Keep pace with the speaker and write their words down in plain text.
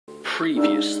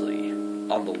Previously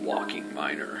on The Walking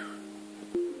Miner.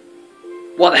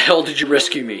 Why the hell did you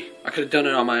rescue me? I could have done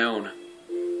it on my own.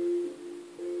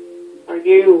 I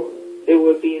knew it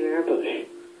would be an ambush.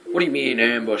 What do you mean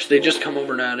ambush? They just come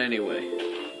over now anyway.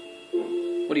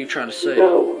 What are you trying to say?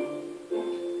 No.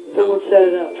 Someone set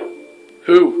it up.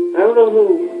 Who? I don't know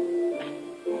who,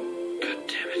 God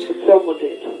damn but it. someone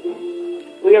did.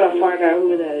 We gotta find out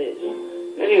who that is.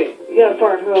 Anyway, we gotta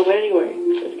find home anyway.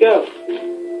 Let's go.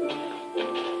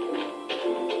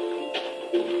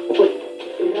 Wait,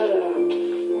 is that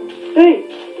Hey!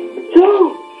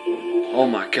 Tom! Oh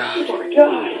my god. Oh my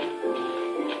god!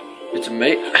 It's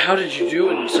amazing. How did you do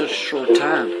it in such a short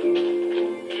time?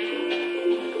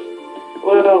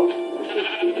 Well,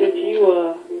 since you,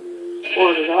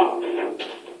 wanted off,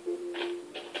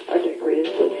 I decorated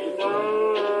the place.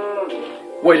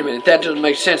 Wait a minute, that doesn't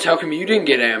make sense. How come you didn't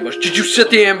get ambushed? Did you set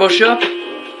the ambush up?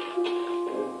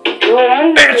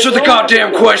 Well, Answer the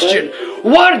goddamn question!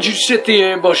 Why did you set the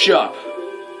ambush up?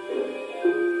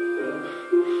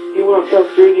 You want to start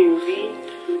shooting me?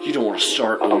 You don't want to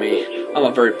start with me. I'm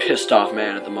a very pissed off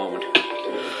man at the moment.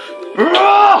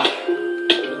 Ah!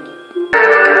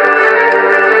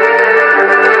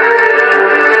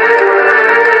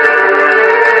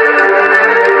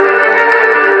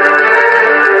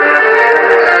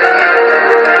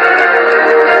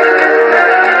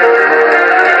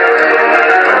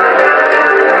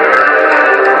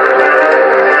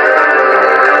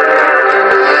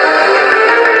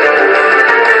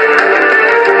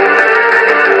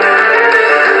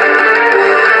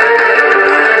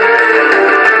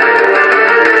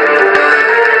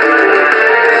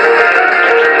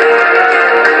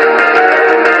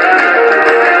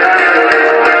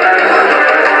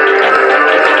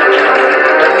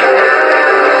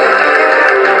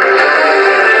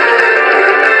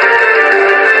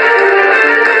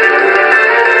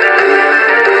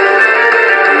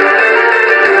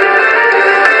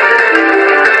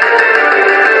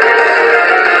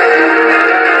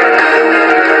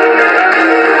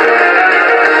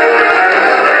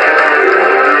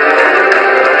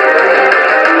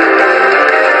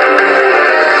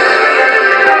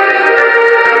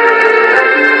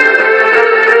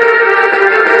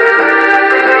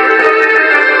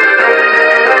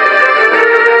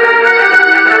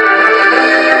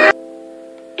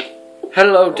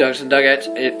 Hello, Dugs and Duggets.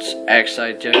 It's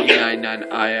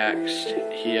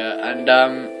XI99IX here, and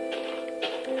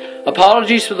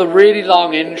apologies for the really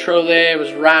long intro there. It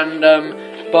was random,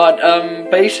 but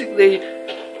basically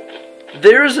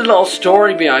there is a little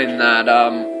story behind that.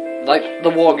 Like the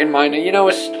Walking Miner, you know,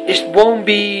 it won't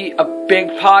be a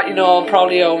big part. You know, it'll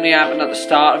probably only happen at the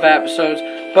start of episodes,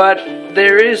 but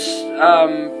there is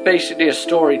basically a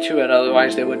story to it,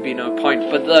 otherwise there would be no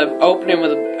point. But the opening with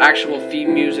the actual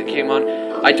theme music came on.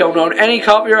 I don't own any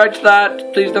copyright to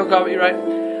that. Please don't copyright.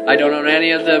 I don't own any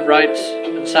of the rights.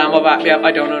 And Sam will back me up.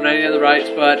 I don't own any of the rights,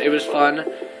 but it was fun.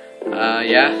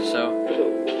 Yeah,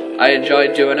 so I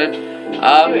enjoyed doing it.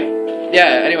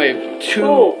 Yeah, anyway,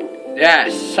 yeah,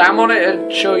 Sam wanted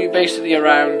to show you basically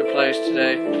around the place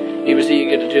today. He was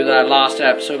eager to do that last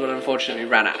episode, but unfortunately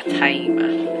ran out of time.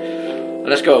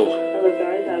 Let's go. Hello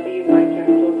guys, I'll be your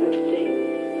Minecraft for today.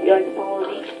 If you like to follow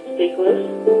me, stay close.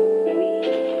 Maybe.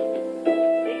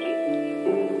 Thank you.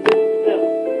 So.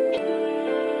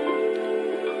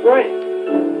 Right.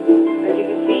 As you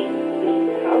can see, this is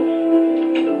the house.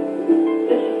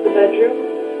 This is the bedroom.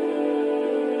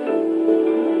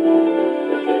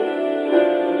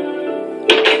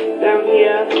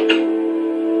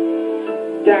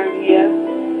 Down here,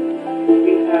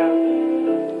 we have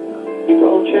the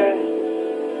old chest.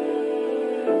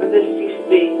 And this used to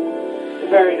be a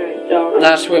very nice dog.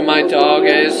 That's where my dog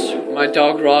is. My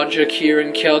dog Roger.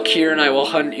 Kieran, kill Kieran. I will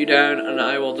hunt you down and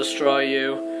I will destroy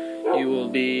you. You will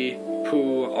be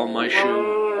poo on my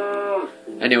shoe.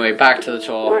 Anyway, back to the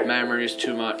tour. Memory is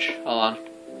too much. Hold on.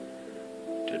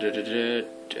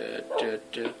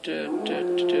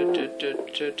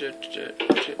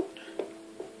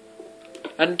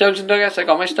 And Dugs and Duggets, I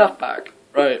got my stuff back.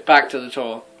 Right, back to the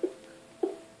tour.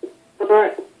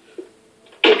 Alright.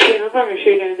 Okay, I'm not going to show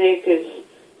you down there because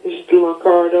there's just a long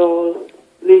corridor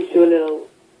leads to a little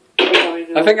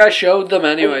refiner. I think I showed them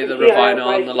anyway, the refiner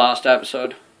on the last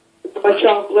episode. My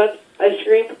chocolate ice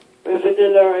cream, my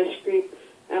vanilla ice cream,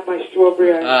 and my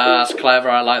strawberry ice cream. That's clever,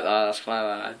 I like that, that's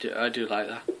clever. I do like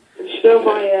that. And show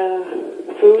my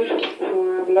food, if you want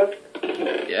to have a look.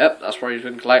 Yep, that's where you've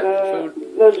been collecting the food.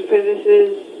 Loads of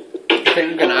finishes. I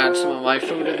think I'm going to add some of my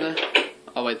food in there.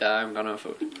 Oh wait, there, I haven't got no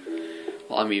food.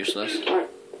 Well, I'm useless. Alright.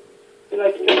 Would you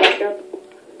like to come back up?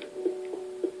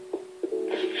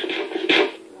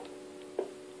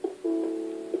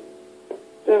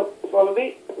 Follow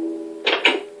me.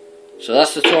 So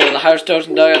that's the tour of the house, Dogs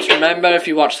and Nuggets. Remember, if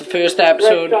you watched the first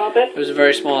episode, Red carpet. it was a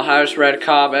very small house, red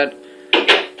carpet.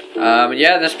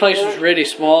 Yeah, this place was really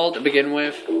small to begin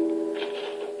with,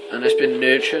 and it's been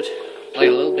nurtured like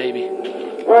a little baby.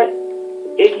 Right,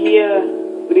 in here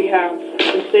we have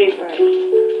the safe house.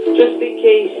 Just in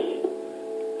case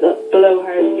the below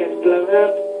house gets blown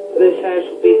up, this house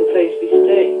will be the place we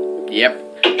stay. Yep.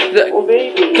 Or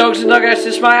maybe... Dogs and Nuggets,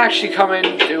 this might actually come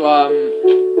into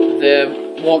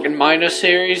the Walking Miner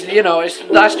series. You know,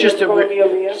 that's just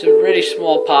it's a really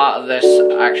small part of this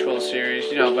actual series,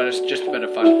 you know, but it's just a bit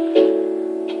of fun.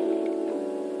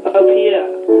 Up here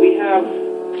we have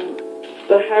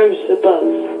the house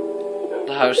above.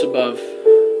 The house above.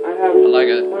 I like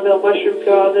it. My little mushroom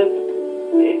garden.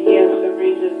 In here for some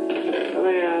reason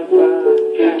I have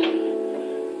cats.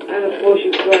 And of course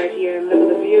you can go out here and look at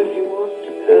the view if you want.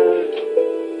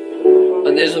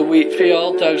 And there's a wheat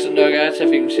field, Dogs and Nuggets,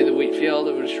 if you can see the wheat field,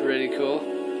 it was really cool.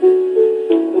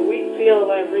 The wheat field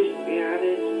I've recently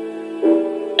added.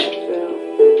 So,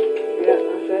 yeah,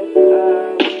 that's it.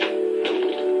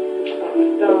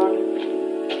 Done.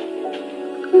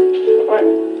 Right,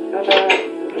 and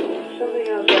something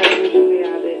else I recently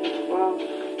added, well,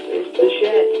 is the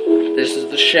shed. This is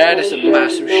the shed, it's a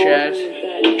massive shed.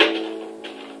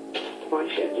 My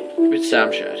shed. With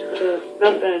Sam's shed.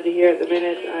 Nothing under here at the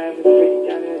minute. I haven't really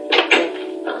done it.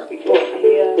 We go up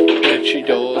here. Glitchy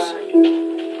doors.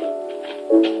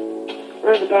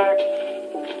 Around the back.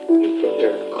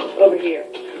 Over here.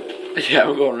 Yeah,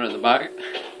 we're going around the back.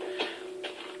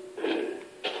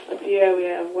 Up here we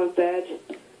have one bed.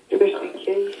 Just in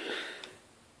case.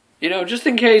 You know, just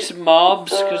in case of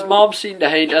mobs, because mobs seem to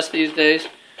hate us these days.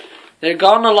 They've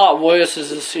gotten a lot worse as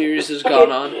the series has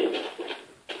gone on.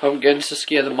 Pumpkins to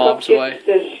scare the mobs away.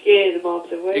 To scare the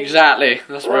mobs away. Exactly,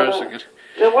 that's what I was thinking.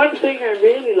 Now one thing I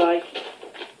really like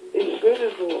is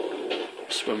swimming pools.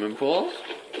 Swimming pools?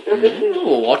 And this is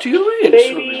What do you mean,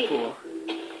 baby swimming pool?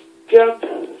 jump,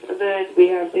 and then we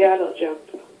have the adult jump.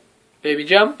 Baby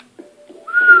jump?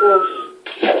 Of course.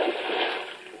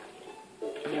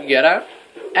 If we get out,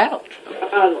 adult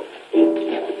jump. Adult.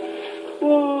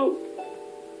 Woo.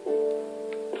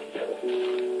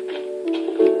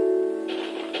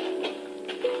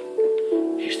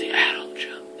 Here's the adult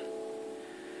jump.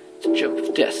 It's a jump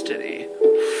of destiny.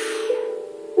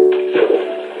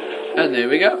 And there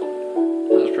we go.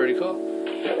 That was pretty cool.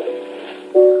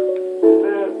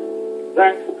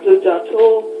 That concludes our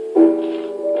tour.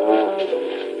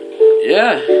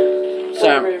 Yeah.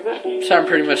 Sam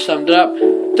pretty much summed it up.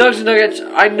 Dogs and Nuggets,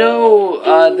 I know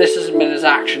this hasn't been as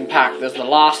action-packed as the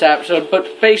last episode,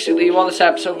 but basically what this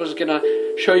episode was going to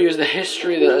show you is the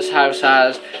history that this house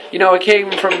has. You know, it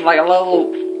came from like a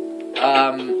little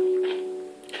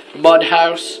mud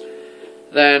house,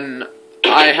 then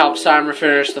I helped Sam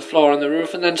refurnish the floor and the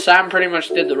roof, and then Sam pretty much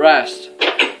did the rest.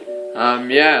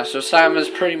 Yeah, so Sam has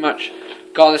pretty much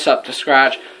got this up to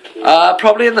scratch.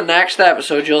 Probably in the next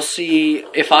episode you'll see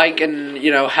if I can,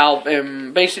 you know, help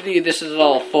him. Basically this is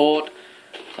all fort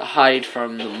to hide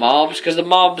from the mobs, because the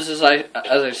mobs, as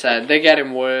I said, they're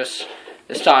getting worse.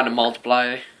 They're starting to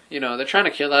multiply. You know, they're trying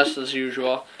to kill us as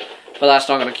usual, but that's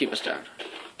not going to keep us down.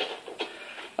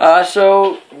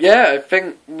 So yeah, I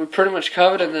think we pretty much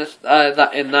covered in this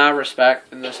in that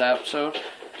respect in this episode.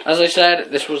 As I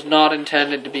said, this was not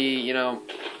intended to be, you know,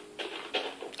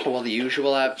 what the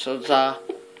usual episodes are.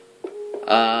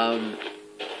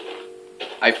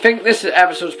 I think this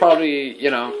episode's probably,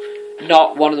 you know,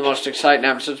 not one of the most exciting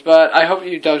episodes, but I hope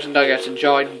you Dogs and Nuggets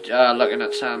enjoyed looking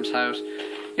at Sam's house.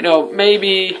 You know,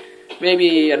 maybe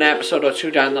an episode or two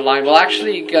down the line we're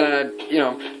actually gonna, you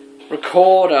know,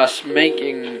 record us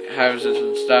making houses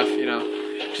and stuff, you know,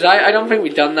 because I don't think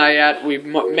we've done that yet. We've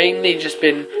mainly just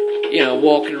been, you know,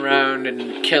 walking around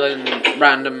and killing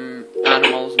random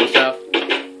animals and stuff,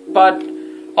 but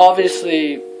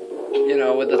obviously, you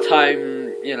know, with the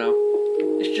time, you know,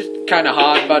 it's just kind of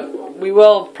hard, but we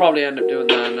will probably end up doing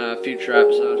that in a future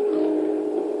episode.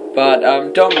 But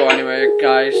don't go anywhere,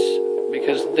 guys,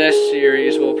 because this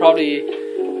series will probably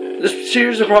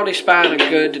span a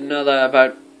good another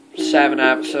about 7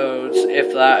 episodes,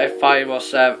 if that, if 5 or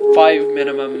 7, 5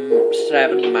 minimum,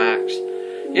 7 max.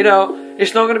 You know,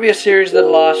 it's not going to be a series that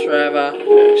lasts forever.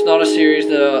 It's not a series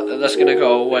that's going to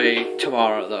go away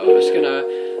tomorrow, though.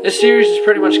 This series is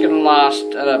pretty much going to last,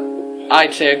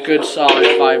 I'd say, a good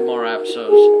solid 5 more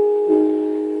episodes.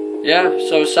 Yeah,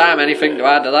 so Sam, anything to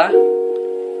add to that?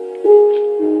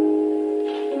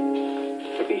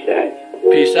 Peace out.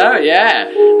 Peace out, yeah.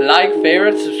 Like,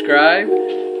 favorite, subscribe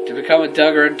to become a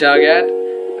Dugger and Duggette,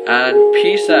 and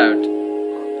peace out.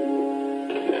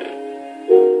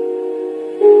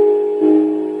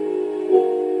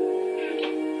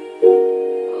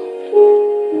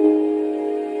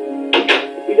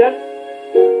 done?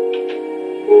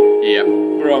 Yep,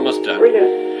 we're almost done. We're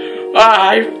done.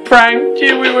 I pranked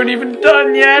you, we weren't even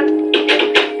done yet.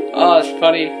 Oh, it's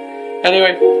funny.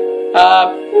 Anyway,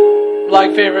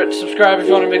 like, favorite, subscribe if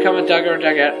you want to become a Duggar or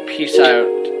Duggette. Peace out.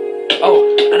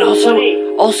 Oh, and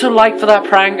also like for that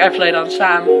prank I played on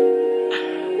Sam.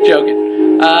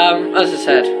 Joking. As I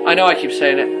said, I know I keep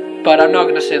saying it, but I'm not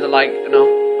going to say the like,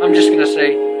 no. I'm just going to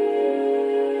say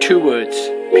 2 words.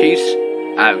 Peace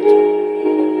out.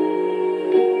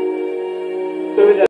 So we're done.